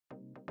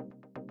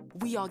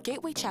We are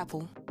Gateway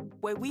Chapel,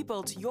 where we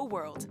build your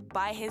world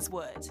by His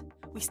Word.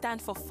 We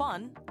stand for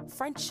fun,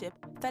 friendship,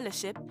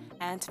 fellowship,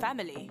 and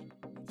family.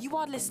 You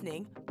are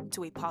listening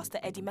to a Pastor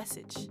Eddie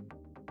message.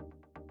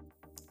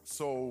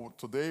 So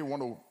today I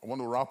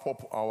want to wrap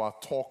up our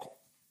talk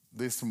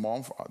this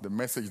month, the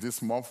message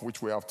this month,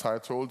 which we have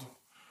titled,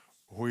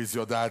 Who is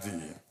Your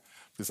Daddy?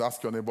 Please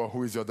ask your neighbor,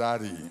 who is your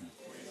daddy?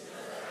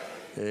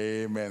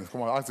 Amen.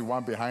 Come on, ask the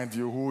one behind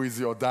you, who is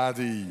your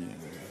daddy?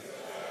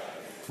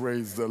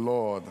 Praise the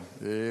Lord.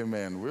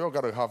 Amen. We all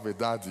got to have a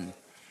daddy.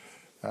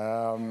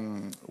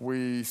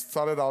 We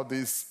started out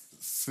this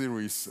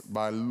series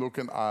by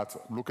looking at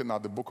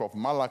the book of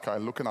Malachi,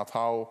 looking at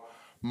how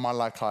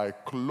Malachi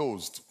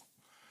closed.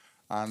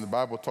 And the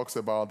Bible talks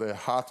about the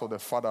heart of the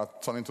father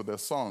turning to the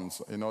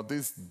sons. You know,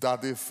 this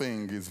daddy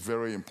thing is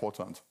very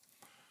important.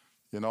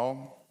 You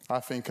know, I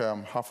think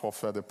half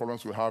of the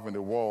problems we have in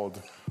the world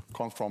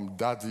comes from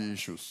daddy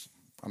issues.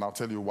 And I'll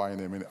tell you why in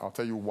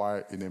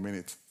a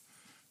minute.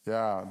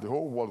 Yeah, the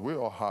whole world,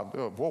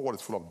 the whole world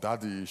is full of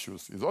daddy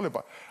issues. It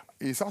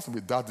has to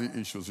be daddy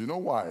issues. You know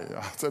why?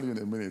 I'll tell you in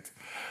a minute.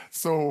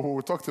 So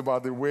we talked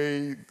about the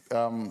way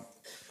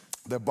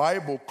the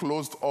Bible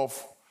closed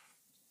off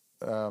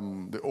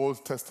the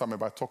Old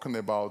Testament by talking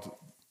about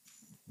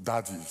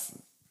daddies.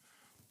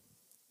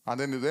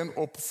 And then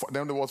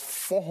there was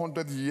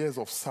 400 years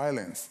of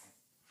silence.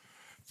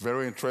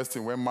 Very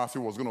interesting. When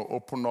Matthew was going to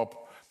open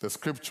up the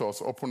scriptures,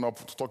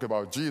 to talk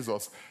about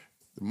Jesus,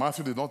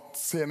 Matthew did not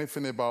say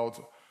anything about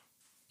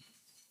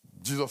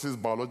Jesus'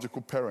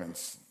 biological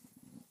parents.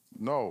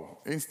 No.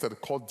 Instead,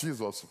 called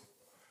Jesus.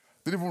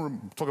 Didn't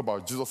even talk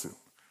about Jesus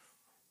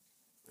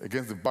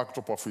against the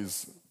backdrop of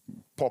his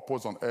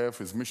purpose on earth,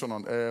 his mission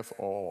on earth,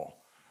 or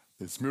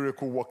his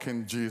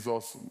miracle-working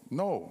Jesus.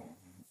 No.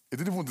 It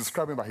didn't even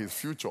describe him by his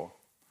future.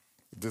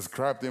 It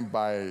described him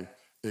by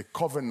a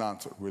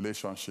covenant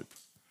relationship.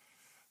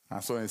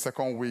 And so in the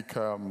second week,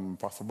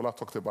 Pastor Bola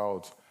talked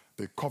about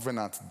the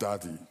covenant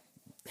daddy.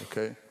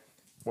 Okay? I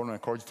want to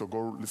encourage you to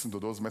go listen to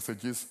those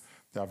messages.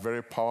 They are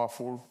very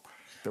powerful.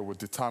 They will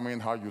determine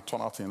how you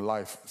turn out in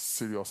life,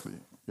 seriously.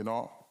 You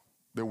know?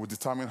 They will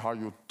determine how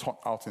you turn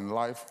out in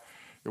life.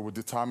 It will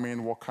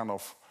determine what kind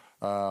of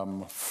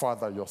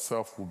father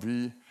yourself will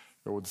be.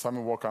 It will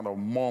determine what kind of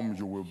mom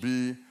you will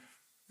be.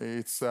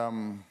 It's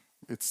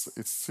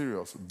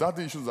serious.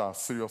 Daddy issues are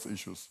serious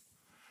issues.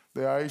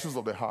 They are issues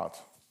of the heart.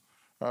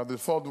 The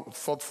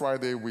third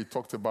Friday we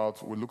looked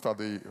at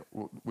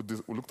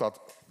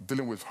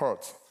dealing with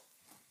hurt,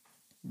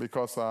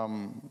 because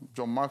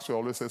John Maxwell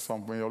always says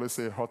something. He always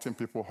says, "Hurting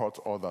people hurt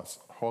others.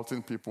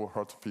 Hurting people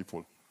hurt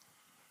people."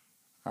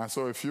 And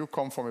so, if you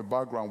come from a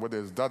background where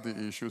there's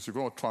daddy issues, you're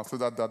going to translate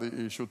that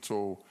daddy issue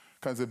to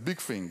kind of a big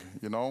thing.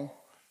 You know,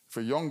 if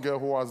a young girl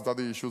who has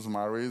daddy issues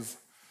marries,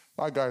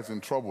 that guy is in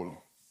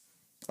trouble.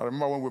 I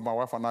remember when my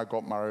wife and I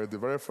got married, the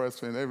very first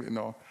thing,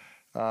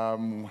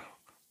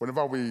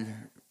 whenever we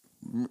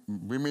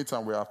meet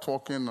and we are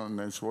talking, and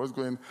then she was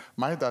going,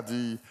 my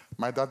daddy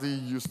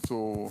used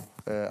to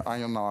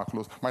iron our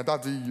clothes. My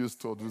daddy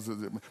used to do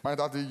this. My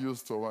daddy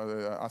used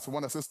to, as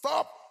one I said,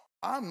 stop,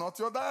 I'm not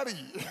your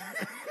daddy.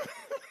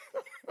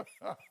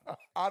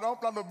 I don't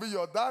plan to be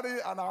your daddy,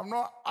 and I'm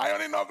not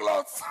ironing no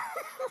clothes.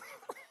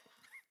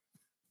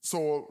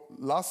 So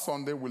last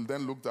Sunday, we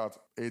then looked at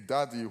a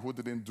daddy who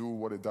didn't do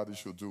what a daddy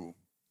should do.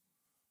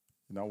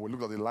 You know, we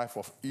looked at the life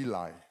of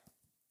Eli.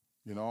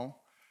 You know,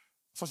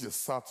 such a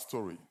sad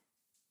story.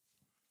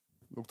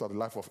 Looked at the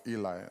life of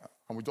Eli,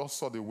 and we just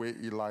saw the way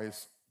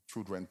Eli's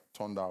children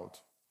turned out.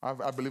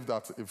 I believe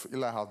that if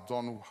Eli had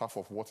done half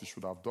of what he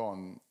should have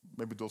done,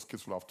 maybe those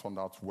kids would have turned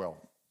out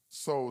well.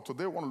 So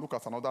today we want to look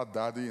at another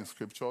daddy in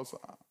scriptures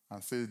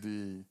and say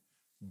the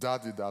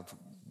daddy that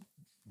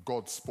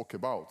God spoke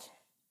about.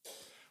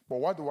 But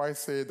why do I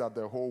say that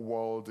the whole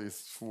world is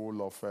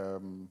full of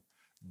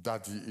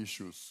daddy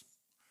issues?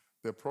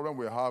 The problem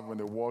we have in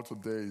the world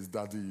today is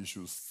daddy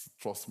issues,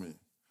 trust me.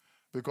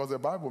 Because the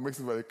Bible makes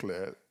it very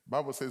clear. The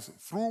Bible says,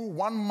 through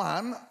one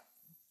man,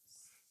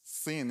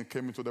 sin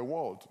came into the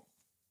world.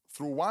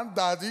 Through one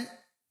daddy,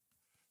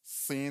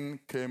 sin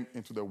came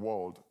into the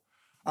world.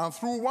 And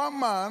through one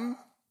man,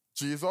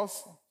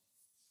 Jesus,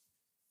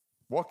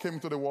 what came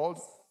into the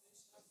world?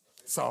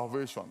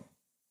 Salvation.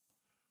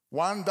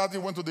 One daddy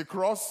went to the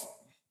cross,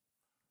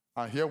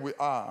 and here we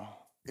are.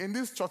 In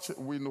this church,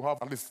 we have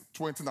at least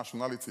 20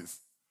 nationalities.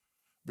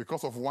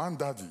 Because of one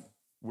daddy,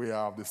 we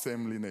have the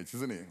same lineage,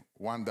 isn't it?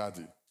 One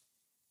daddy.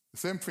 The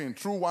same thing,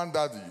 through one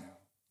daddy,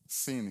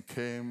 sin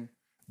came,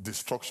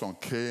 destruction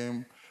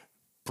came,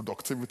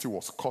 productivity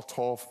was cut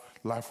off,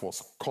 life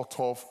was cut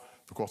off,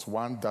 because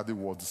one daddy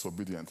was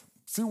disobedient.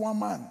 See, one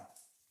man.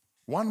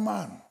 One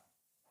man.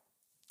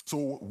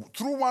 So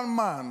through one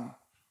man,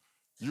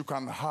 you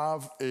can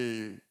have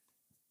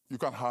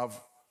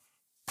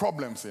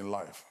problems in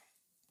life.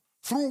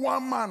 Through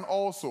one man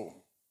also,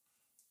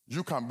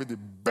 you can be the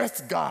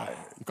best guy.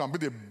 You can be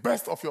the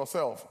best of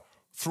yourself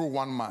through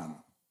one man.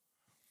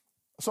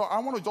 So I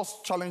want to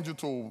just challenge you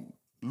to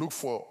look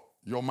for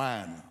your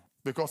man,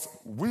 because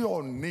we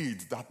all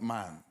need that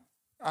man.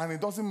 And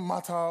it doesn't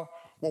matter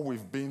what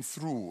we've been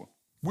through.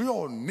 We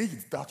all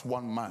need that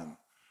one man.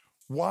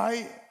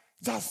 Why?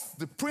 That's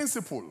the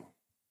principle.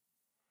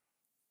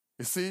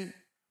 You see,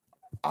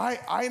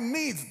 I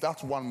need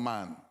that one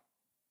man.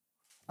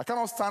 I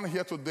cannot stand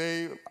here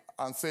today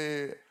and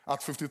say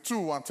at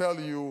 52 and tell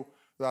you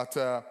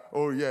that,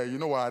 oh yeah, you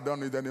know what, I don't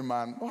need any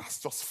man. Oh, that's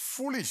just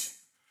foolish.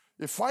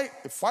 If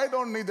I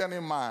don't need any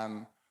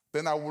man,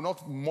 then I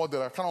cannot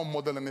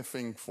model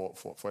anything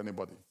for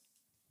anybody.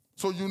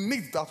 So you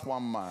need that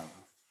one man.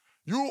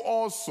 You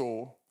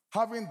also,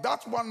 having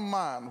that one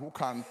man who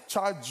can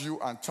charge you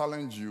and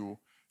challenge you,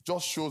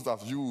 just shows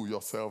that you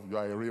yourself, you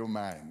are a real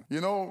man.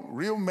 You know,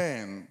 real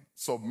men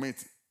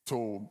submit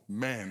to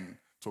men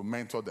to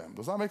mentor them.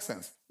 Does that make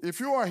sense? If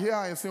you are here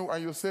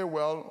and you say,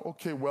 well,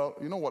 okay, well,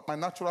 you know what, my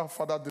natural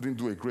father didn't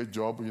do a great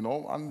job, you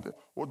know, and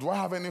do I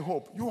have any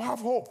hope? You have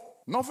hope.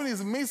 Nothing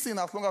is missing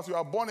as long as you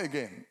are born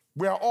again.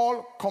 We are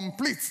all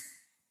complete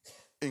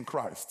in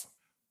Christ.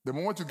 The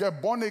moment you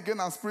get born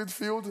again and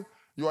spirit-filled,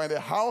 you are in the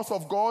house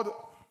of God,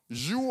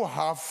 you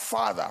have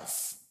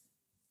fathers.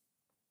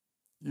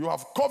 You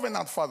have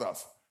covenant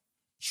fathers.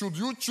 Should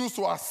you choose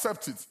to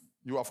accept it,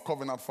 you have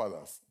covenant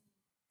fathers.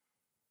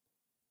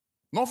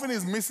 Nothing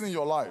is missing in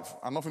your life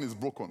and nothing is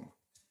broken.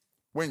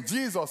 When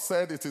Jesus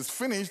said it is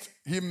finished,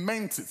 he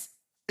meant it.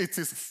 It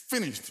is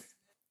finished.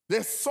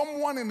 There's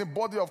someone in the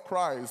body of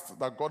Christ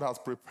that God has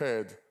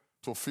prepared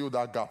to fill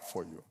that gap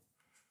for you.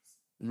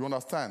 You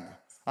understand?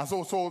 And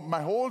so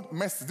my whole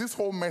message, this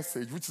whole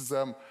message, which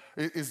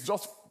is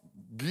just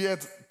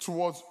geared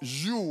towards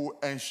you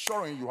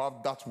ensuring you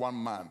have that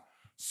one man.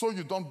 So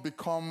you don't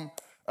become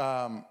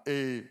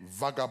a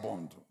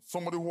vagabond,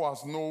 somebody who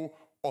has no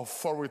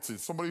authority,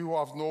 somebody who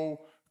has no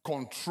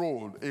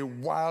control, a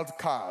wild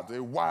card,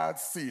 a wild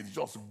seed,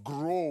 just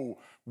grow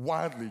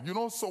wildly. You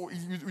know, so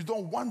you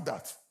don't want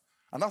that.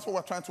 And that's what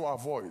we're trying to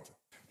avoid.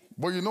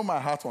 But you know my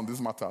heart on these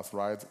matters,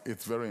 right?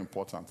 It's very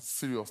important,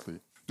 seriously.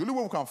 The only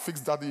way we can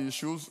fix daddy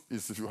issues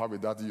is if you have a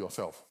daddy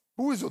yourself.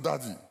 Who is your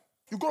daddy?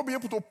 You've got to be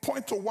able to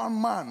point to one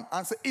man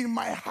and say, in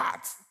my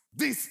heart,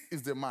 this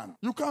is the man.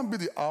 You can't be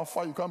the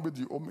Alpha, you can't be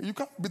the Omega, you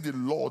can't be the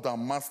Lord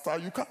and Master,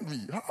 you can't be.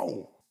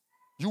 How?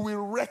 You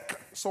will wreck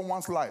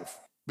someone's life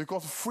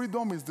because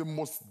freedom is the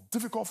most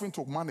difficult thing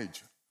to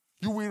manage.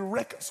 You will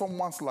wreck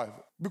someone's life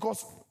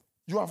because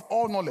you have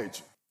all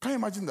knowledge. Can you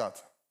imagine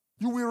that?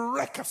 You will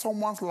wreck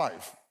someone's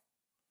life.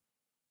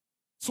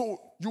 So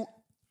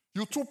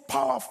you're too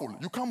powerful.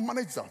 You can't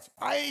manage that.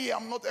 I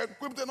am not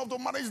equipped enough to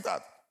manage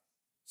that.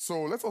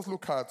 So let us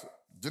look at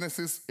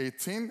Genesis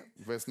 18,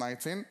 verse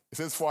 19. It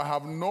says, for I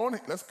have known...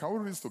 Can we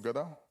read this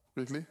together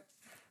quickly?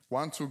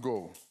 1, 2,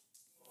 go.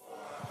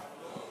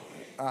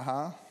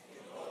 Uh-huh.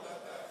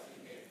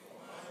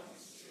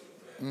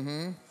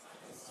 Mm-hmm.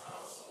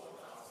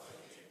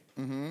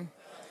 Mm-hmm.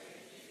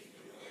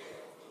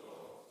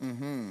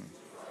 Mm-hmm.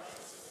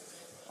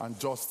 And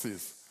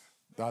justice,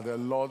 that the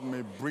Lord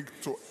may bring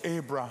to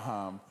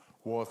Abraham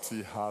what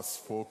he has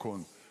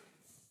spoken.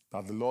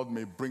 That the Lord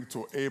may bring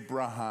to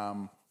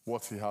Abraham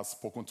what he has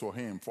spoken to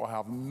him. For I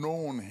have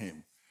known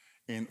him,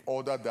 in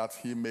order that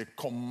he may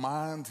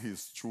command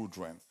his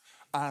children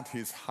and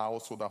his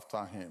household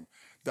after him,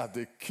 that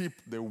they keep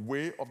the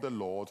way of the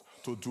Lord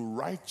to do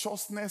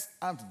righteousness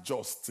and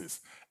justice.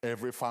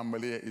 Every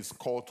family is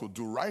called to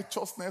do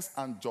righteousness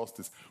and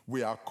justice.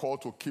 We are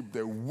called to keep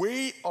the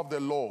way of the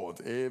Lord.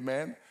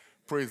 Amen.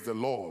 Praise the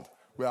Lord.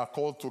 We are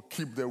called to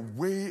keep the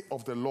way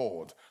of the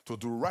Lord, to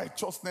do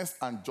righteousness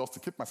and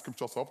justice. Keep my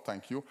scriptures up,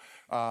 thank you.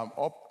 And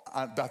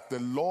that the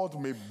Lord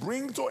may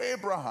bring to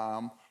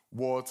Abraham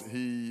what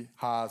he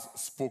has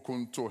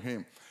spoken to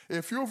him.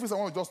 A few things I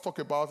want to just talk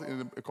about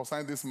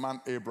concerning this man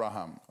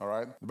Abraham, all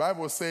right? The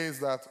Bible says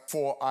that,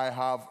 for I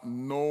have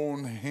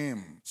known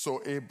him.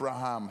 So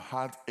Abraham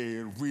had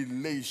a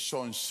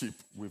relationship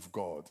with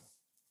God.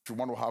 If you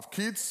want to have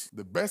kids,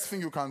 the best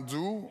thing you can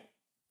do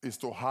is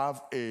to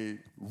have a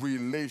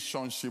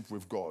relationship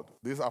with God.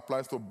 This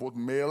applies to both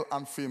male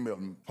and female,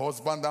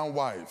 husband and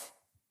wife.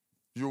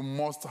 You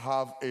must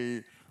have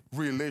a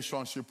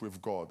relationship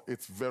with God.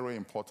 It's very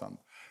important.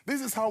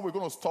 This is how we're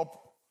going to stop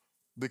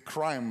the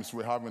crimes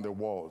we have in the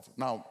world.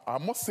 Now, I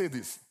must say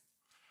this.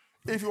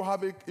 If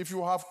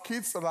you have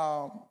kids that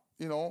are,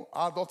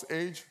 adult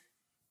age,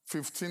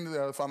 15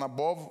 and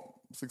above,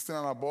 16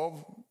 and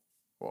above,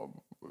 or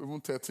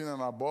even 13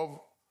 and above,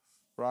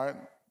 right?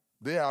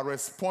 They are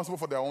responsible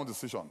for their own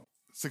decision.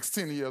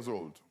 16 years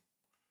old,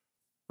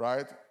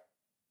 right?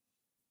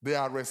 They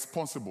are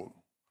responsible.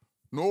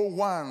 No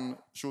one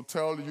should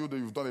tell you that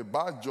you've done a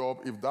bad job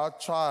if that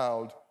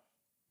child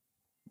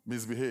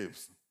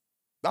misbehaves.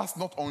 That's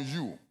not on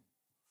you.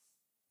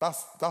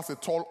 That's a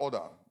tall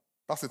order.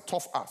 That's a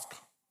tough ask.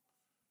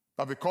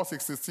 That because a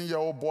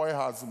 16-year-old boy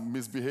has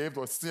misbehaved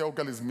or a 16-year-old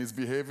girl is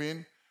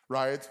misbehaving,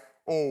 right?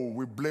 Oh,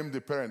 we blame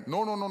the parent.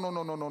 No.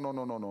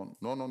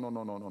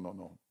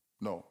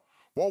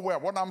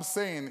 What I'm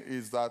saying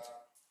is that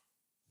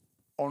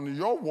on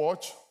your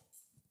watch,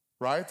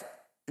 right,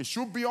 it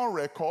should be on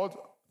record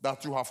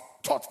that you have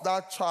taught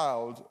that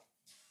child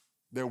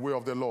the way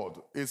of the Lord.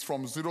 It's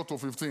from 0 to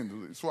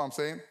 15. That's what I'm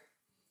saying?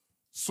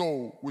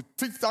 So we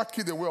teach that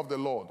kid the way of the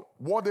Lord.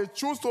 What they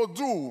choose to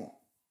do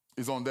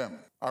is on them.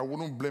 I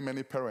wouldn't blame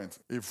any parent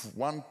if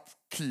one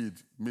kid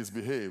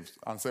misbehaves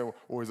and say,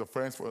 oh, he's a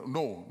friend.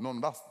 No,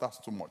 that's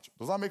too much.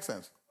 Does that make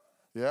sense?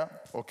 Yeah?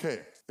 Okay.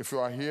 If you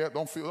are here,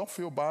 don't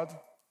feel bad.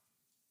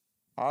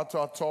 I had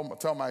to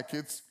tell my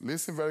kids,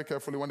 listen very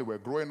carefully when they were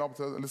growing up.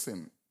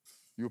 Listen,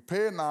 you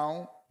pay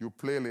now, you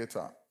play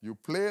later. You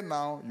play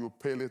now, you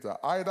pay later.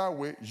 Either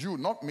way, you,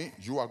 not me,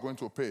 you are going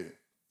to pay.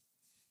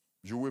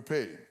 You will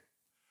pay.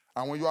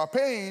 And when you are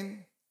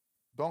paying,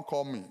 don't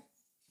call me.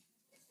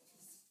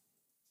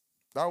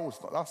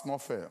 That's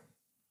not fair.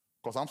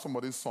 Because I'm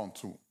somebody's son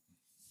too.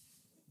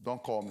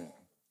 Don't call me.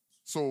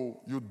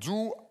 So you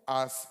do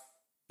as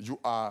you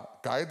are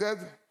guided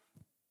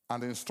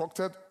and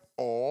instructed,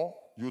 or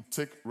you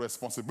take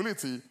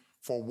responsibility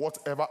for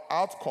whatever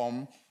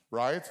outcome,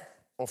 right,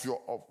 of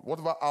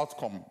whatever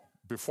outcome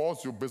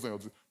befalls you based on your.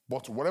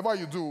 But whatever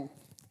you do,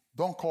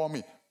 don't call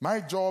me.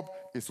 My job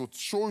is to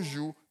show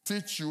you,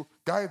 teach you,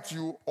 guide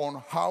you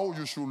on how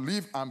you should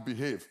live and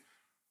behave.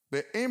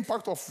 The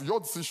impact of your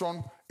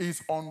decision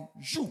is on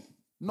you,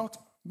 not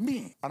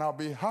me. And I'll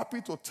be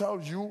happy to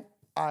tell you,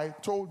 I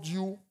told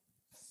you.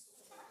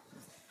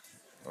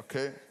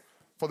 Okay?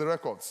 For the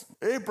records,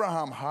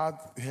 Abraham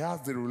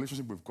has the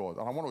relationship with God.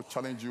 And I want to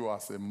challenge you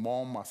as a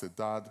mom, as a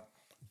dad,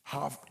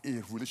 have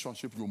a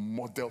relationship you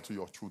model to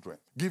your children.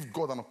 Give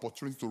God an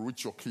opportunity to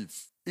reach your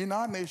kids. In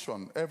our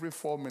nation, every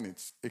 4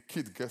 minutes, a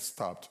kid gets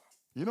stabbed.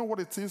 You know what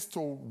it is to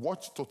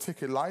watch, to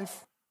take a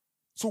life?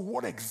 So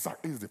what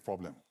exactly is the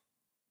problem?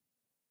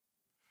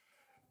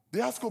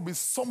 There has to be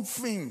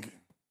something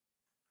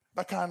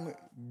that can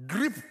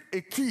grip a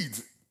kid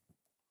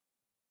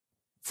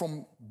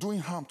from doing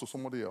harm to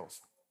somebody else.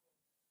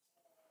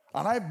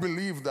 And I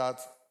believe that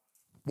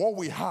what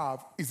we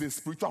have is a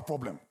spiritual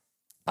problem.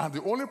 And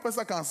the only person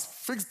that can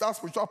fix that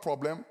spiritual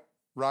problem,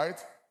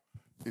 right,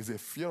 is a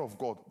fear of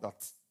God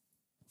that's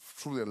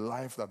through the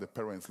life that the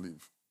parents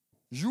live.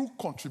 You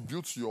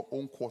contribute to your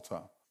own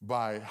quota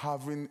by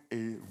having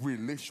a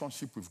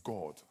relationship with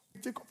God.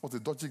 Jacob was a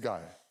dodgy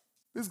guy.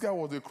 This guy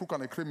was a crook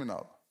and a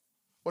criminal.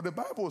 But the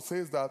Bible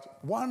says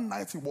that one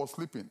night he was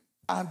sleeping,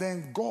 and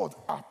then God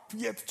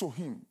appeared to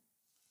him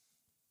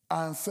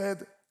and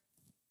said,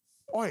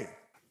 Oi,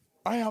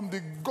 I am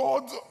the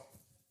God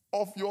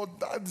of your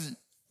daddy.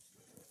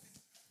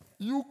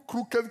 You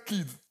crooked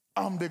kid,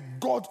 I'm the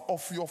God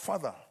of your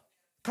father.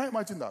 Can you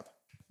imagine that?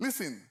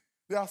 Listen,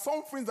 there are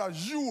some things that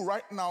you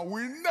right now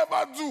will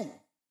never do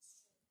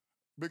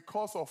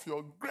because of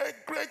your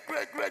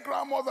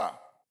great-great-great-great-grandmother.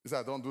 He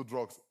said, don't do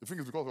drugs. You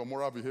think it's because of your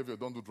moral behavior,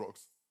 don't do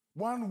drugs.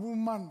 One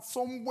woman,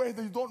 somewhere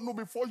that you don't know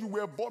before you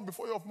were born,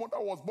 before your mother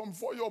was born,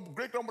 before your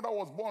great-grandmother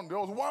was born, there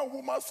was one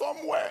woman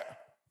somewhere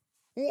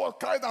who was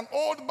carrying an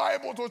old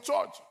Bible to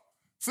church,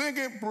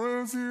 singing,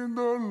 praising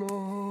the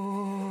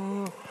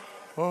Lord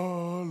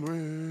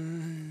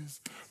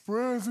always,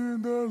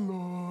 praising the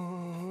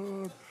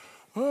Lord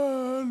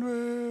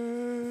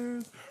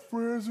always,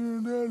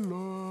 praising the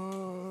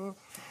Lord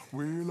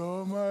with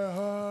all my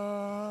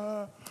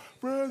heart,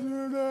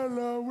 praising the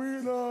Lord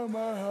with all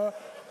my heart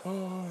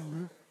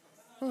always.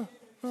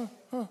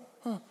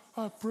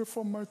 I pray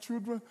for my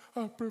children.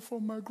 I pray for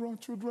my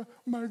grandchildren,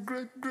 my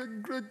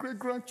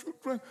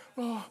great-great-great-great-grandchildren.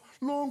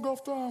 Long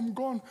after I'm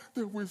gone,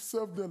 they will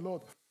serve the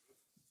Lord.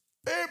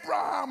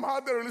 Abraham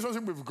had a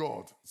relationship with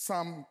God.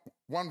 Psalm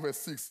 1 verse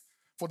 6.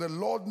 For the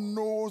Lord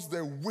knows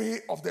the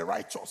way of the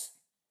righteous,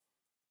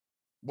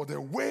 but the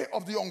way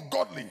of the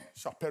ungodly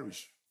shall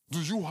perish. Do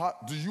you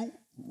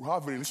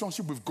have a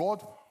relationship with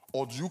God,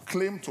 or do you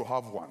claim to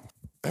have one?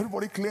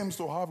 Everybody claims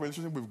to have a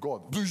relationship with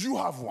God. Do you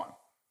have one?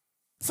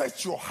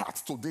 Search your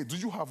heart today. Do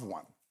you have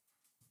one?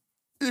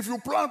 If you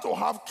plan to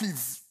have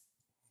kids,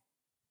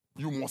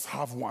 you must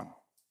have one.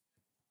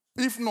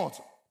 If not,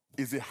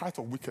 it's a height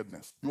of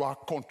wickedness. You are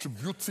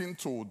contributing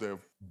to the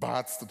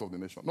bad state of the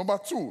nation. Number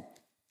 2,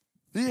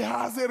 he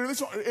has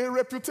a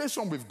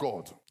reputation with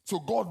God. So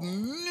God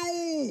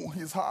knew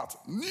his heart,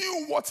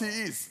 knew what he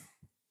is.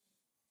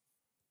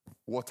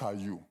 What are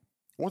you?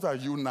 What are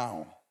you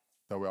now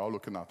that we're all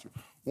looking at you?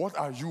 What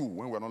are you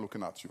when we're not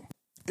looking at you?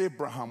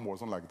 Abraham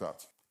wasn't like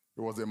that.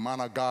 He was a man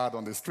of God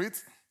on the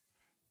street.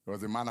 He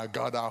was a man of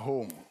God at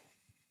home.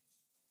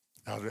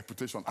 He had a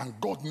reputation, and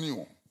God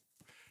knew.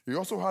 He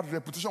also had a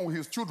reputation with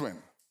his children.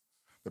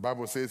 The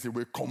Bible says he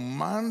will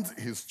command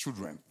his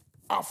children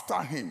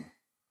after him.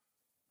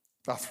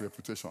 That's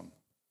reputation.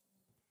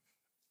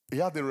 He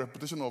had the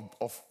reputation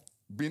of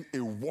being a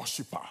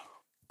worshiper.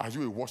 Are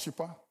you a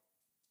worshiper?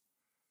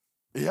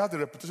 He had the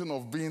reputation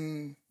of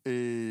being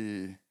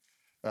a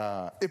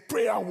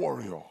prayer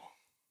warrior.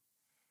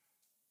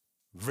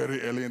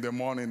 Very early in the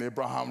morning,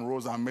 Abraham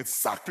rose and made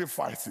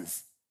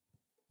sacrifices.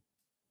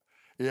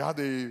 He had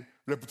a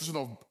reputation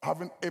of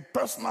having a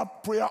personal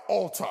prayer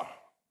altar.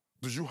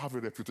 Do you have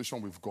a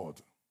reputation with God?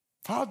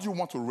 How do you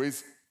want to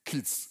raise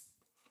kids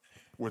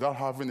without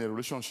having a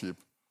relationship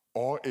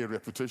or a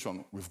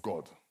reputation with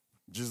God?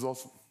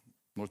 Jesus,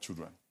 no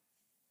children.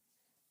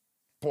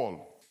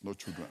 Paul, no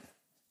children.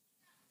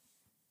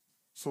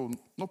 So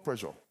no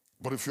pressure.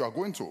 But if you are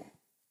going to,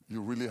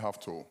 you really have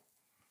to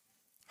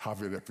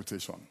have a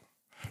reputation.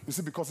 You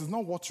see, because it's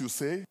not what you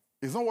say,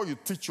 it's not what you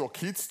teach your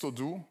kids to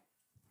do,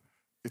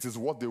 it is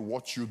what they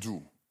watch you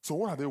do. So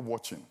what are they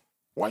watching?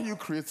 Why are you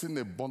creating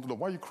a bundle of,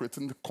 why are you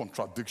creating the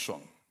contradiction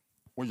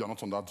when you're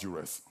not under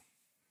duress?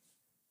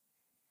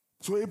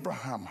 So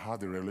Abraham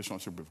had a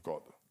relationship with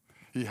God.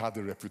 He had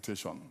a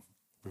reputation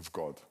with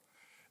God.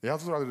 He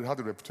also had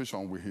a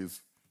reputation with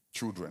his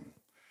children.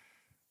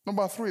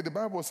 Number 3, the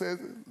Bible says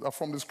that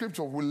from the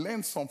scripture we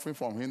learn something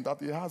from him, that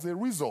he has a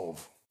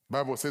resolve. The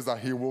Bible says that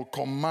he will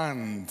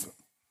command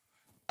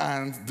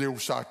and they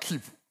shall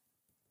keep.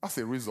 That's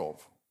a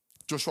resolve.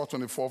 Joshua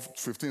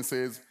 24:15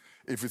 says,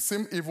 if it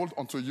seem evil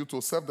unto you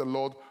to serve the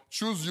Lord,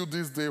 choose you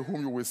this day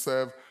whom you will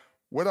serve,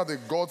 whether the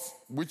gods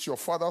which your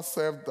fathers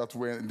served that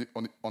were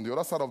on the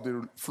other side of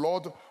the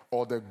flood,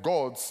 or the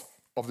gods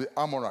of the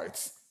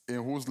Amorites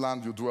in whose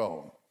land you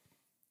dwell.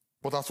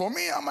 But as for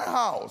me and my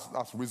house,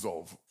 that's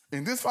resolve.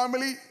 In this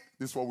family,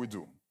 this is what we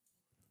do.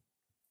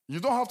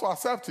 You don't have to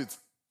accept it,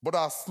 but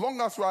as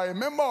long as you are a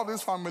member of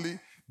this family,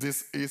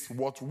 this is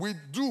what we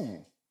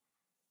do.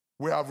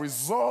 We have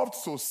resolved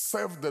to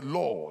serve the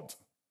Lord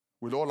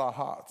with all our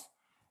heart.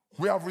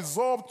 We have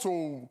resolved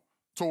to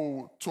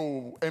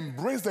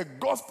embrace the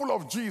gospel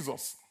of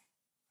Jesus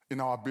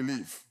in our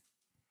belief.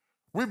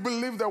 We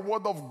believe the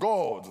word of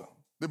God.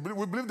 We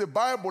believe the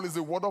Bible is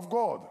the word of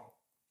God.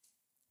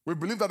 We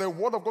believe that the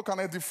word of God can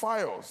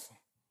edify us.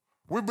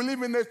 We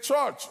believe in the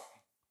church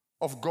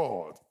of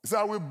God. He said,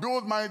 I will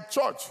build my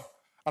church,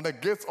 and the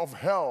gates of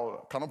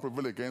hell cannot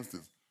prevail against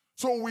it.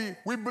 So we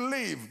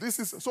believe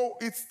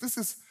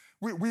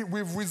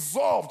we've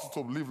resolved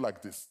to live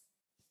like this.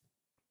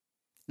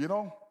 You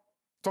know,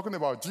 talking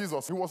about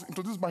Jesus, he was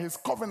introduced by his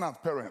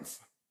covenant parents.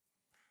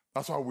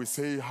 That's why we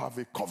say have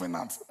a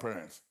covenant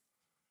parents.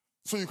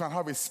 So you can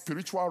have a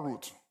spiritual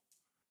root.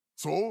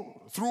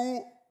 So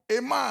through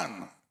a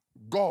man,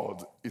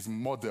 God is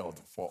modeled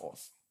for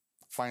us.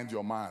 Find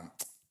your man.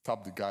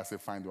 Tap the guy, say,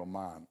 find your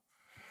man.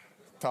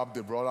 Tap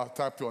the brother,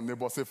 tap your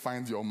neighbor, say,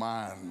 find your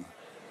man.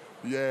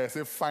 Yeah,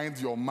 say, find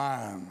your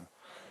man.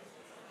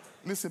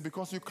 Listen,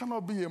 because you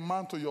cannot be a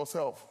man to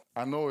yourself.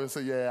 I know you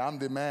say, yeah, I'm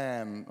the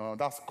man.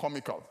 That's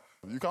comical.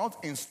 You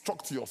cannot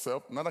instruct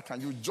yourself, neither can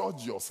you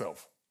judge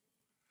yourself.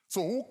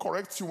 So who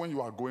corrects you when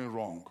you are going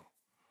wrong?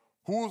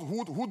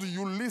 Who do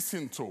you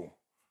listen to?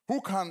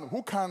 Who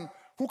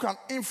can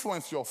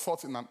influence your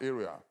thoughts in an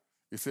area?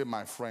 You say,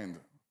 my friend.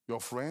 Your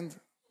friend?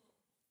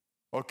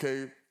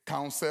 Okay,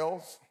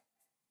 counsels?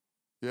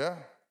 Yeah?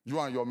 You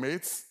and your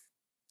mates?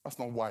 That's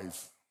not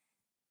wise.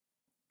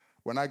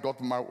 When we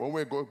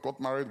got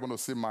married, going to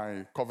see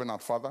my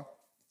covenant father,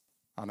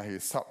 and he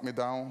sat me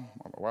down,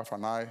 my wife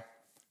and I.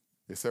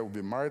 He said, we'll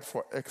be married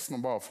for X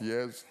number of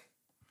years.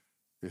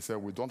 He said,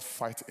 we don't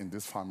fight in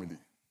this family. He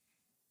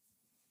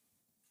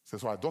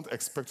said, so I don't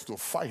expect you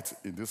to fight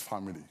in this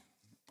family.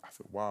 I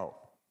said, wow.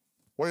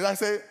 What did I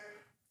say?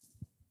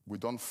 We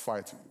don't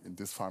fight in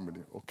this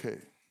family. Okay.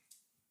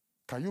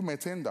 Can you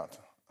maintain that?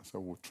 I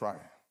said, we'll try.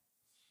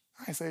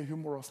 I say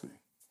humorously,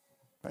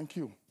 thank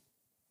you.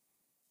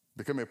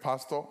 Became a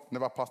pastor,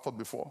 never pastored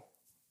before.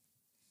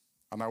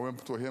 And I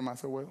went to him, I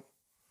said, well,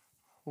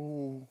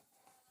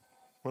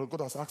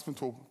 God has asked me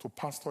to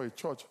pastor a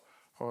church.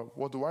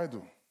 What do I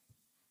do?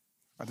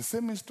 And the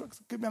same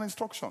instruction, give me an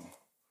instruction.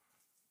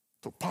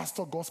 To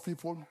pastor God's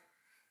people,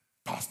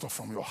 pastor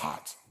from your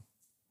heart,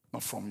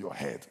 not from your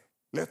head.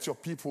 Let your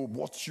people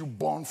watch you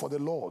born for the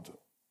Lord.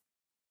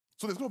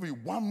 So there's going to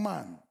be one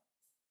man.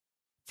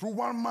 Through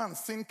one man,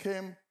 sin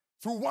came.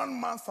 Through one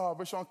man,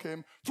 salvation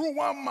came. Through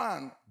one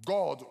man,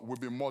 God will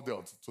be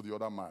modeled to the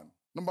other man.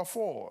 Number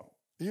 4,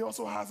 he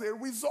also has a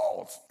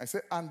result. I say,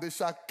 and they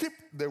shall keep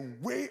the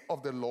way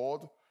of the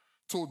Lord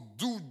to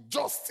do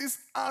justice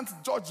and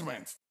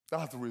judgment.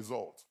 That's the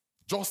result.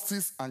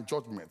 Justice and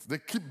judgment. They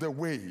keep the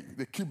way.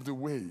 They keep the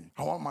way.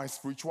 I want my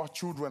spiritual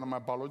children and my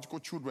biological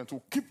children to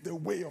keep the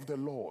way of the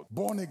Lord.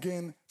 Born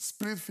again,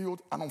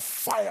 spirit-filled, and on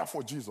fire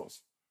for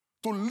Jesus.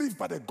 To live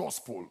by the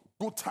gospel,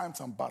 good times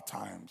and bad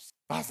times.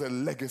 That's a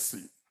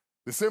legacy.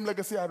 The same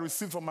legacy I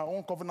received from my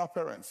own covenant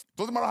parents.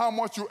 Doesn't matter how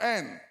much you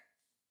earn.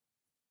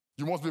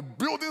 You must be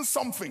building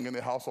something in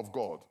the house of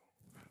God.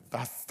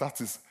 That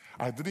is,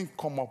 I didn't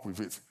come up with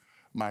it.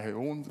 My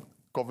own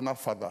covenant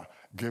father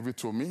gave it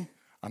to me,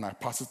 and I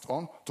pass it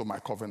on to my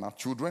covenant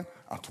children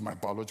and to my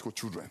biological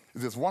children.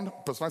 There's one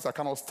personality I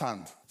cannot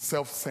stand.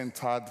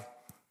 Self-centered,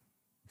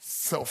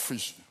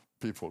 selfish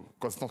people,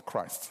 because it's not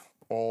Christ.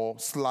 Or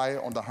sly,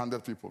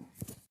 underhanded people.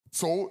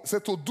 So,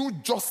 to do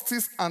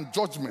justice and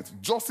judgment.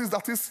 Justice,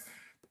 that is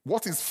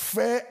what is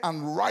fair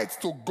and right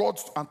to God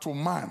and to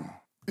man.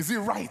 Is it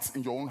right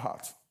in your own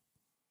heart?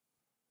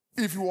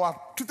 If you are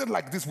treated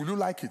like this, will you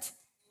like it?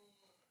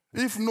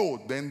 If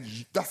no, then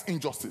that's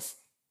injustice.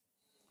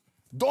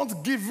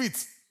 Don't give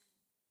it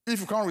if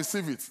you can't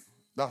receive it.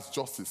 That's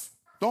justice.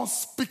 Don't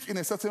speak in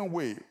a certain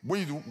way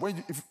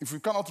if you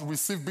cannot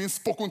receive being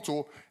spoken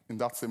to in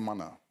that same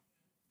manner.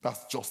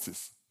 That's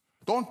justice.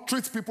 Don't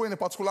treat people in a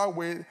particular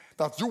way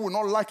that you will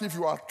not like if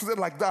you are treated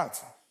like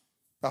that.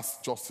 That's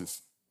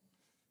justice.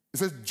 It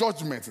says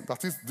judgment,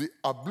 that is the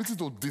ability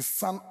to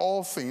discern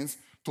all things,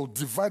 to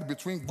divide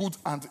between good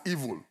and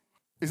evil.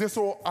 It says,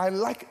 so I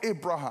like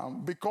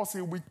Abraham because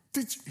he will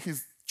teach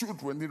his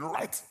children the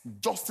right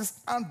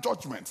justice and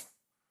judgment.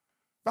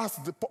 That's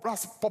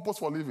purpose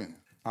for living.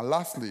 And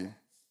lastly,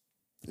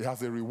 he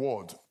has a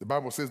reward. The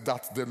Bible says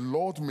that the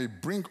Lord may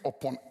bring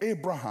upon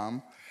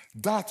Abraham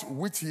that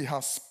which he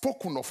has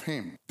spoken of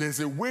him. There's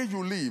a way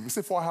you live. He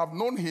said, for I have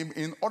known him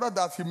in order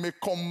that he may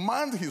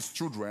command his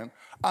children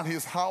and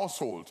his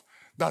household,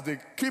 that they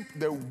keep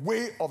the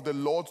way of the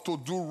Lord to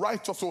do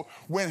righteous. So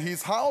when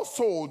his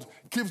household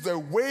keeps the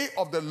way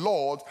of the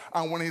Lord,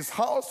 and when his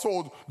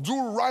household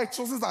do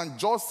righteousness and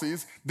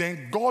justice,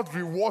 then God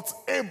rewards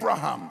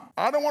Abraham.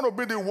 I don't want to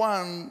be the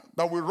one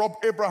that will rob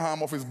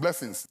Abraham of his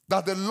blessings.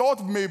 That the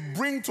Lord may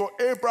bring to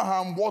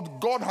Abraham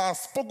what God has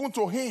spoken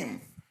to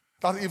him.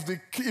 That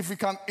if he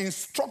can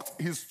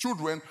instruct his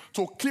children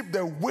to keep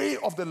the way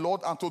of the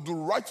Lord and to do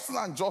righteousness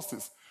and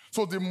justice.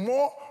 So the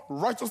more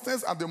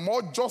righteousness and the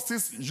more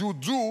justice you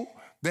do,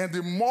 then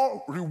the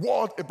more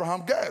reward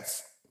Abraham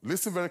gets.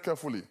 Listen very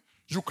carefully.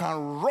 You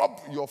can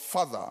rob your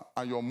father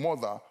and your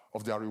mother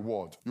of their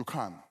reward. You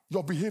can.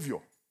 Your behavior,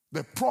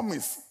 the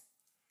promise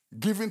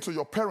given to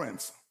your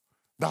parents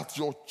that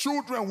your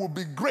children will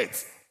be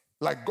great,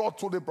 like God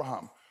told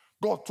Abraham.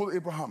 God told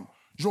Abraham,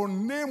 your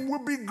name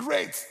will be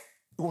great.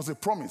 It was a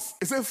promise.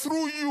 It said,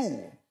 through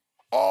you,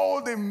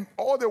 all the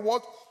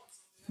what?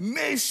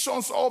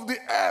 Nations of the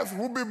earth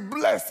will be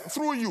blessed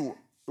through you.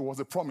 It was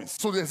a promise.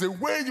 So there's a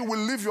way you will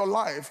live your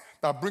life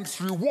that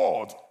brings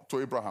reward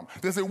to Abraham.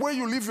 There's a way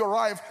you live your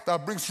life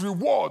that brings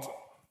reward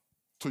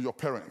to your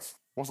parents.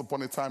 Once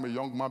upon a time, a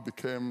young man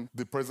became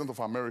the president of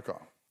America.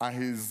 And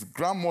his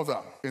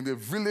grandmother in the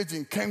village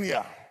in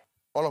Kenya,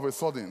 all of a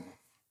sudden,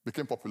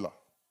 became popular.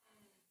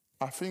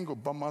 I think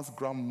Obama's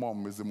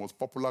grandmom is the most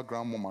popular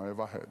grandmom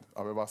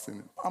I've ever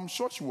seen. I'm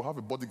sure she will have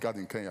a bodyguard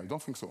in Kenya. You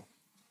don't think so?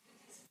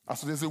 And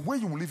so there's a way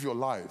you will live your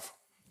life.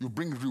 You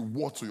bring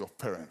reward to your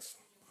parents.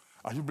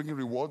 Are you bringing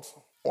rewards?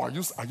 Or are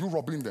you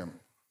robbing them?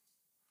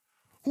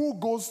 Who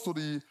goes to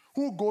the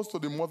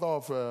mother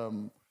of a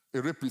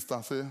rapist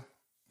and say,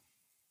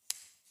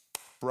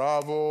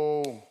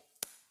 bravo,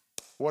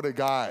 what a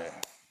guy.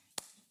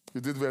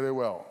 You did very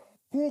well.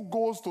 Who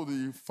goes to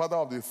the father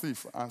of the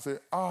thief and say,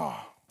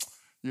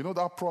 you know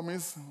that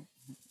promise?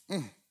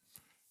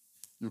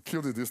 You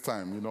killed it this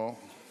time, you know.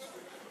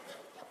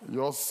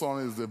 Your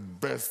son is the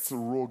best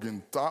rogue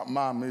in that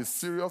man.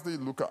 Seriously,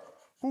 look at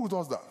who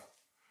does that?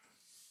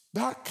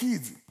 That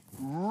kid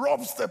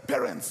robs the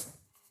parents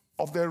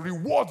of the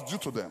reward due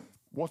to them.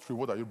 What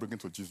reward are you bringing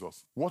to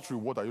Jesus? What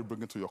reward are you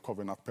bringing to your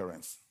covenant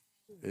parents?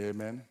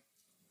 Amen.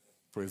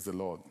 Praise the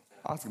Lord.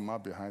 Ask the man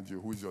behind you,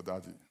 who is your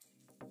daddy?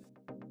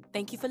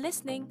 Thank you for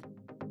listening.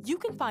 You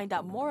can find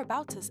out more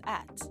about us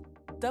at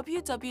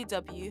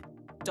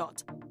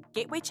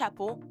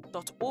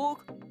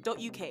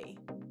www.gatewaychapel.org.uk.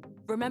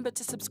 Remember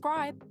to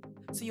subscribe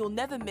so you'll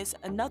never miss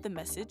another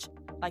message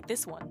like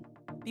this one.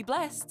 Be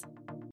blessed.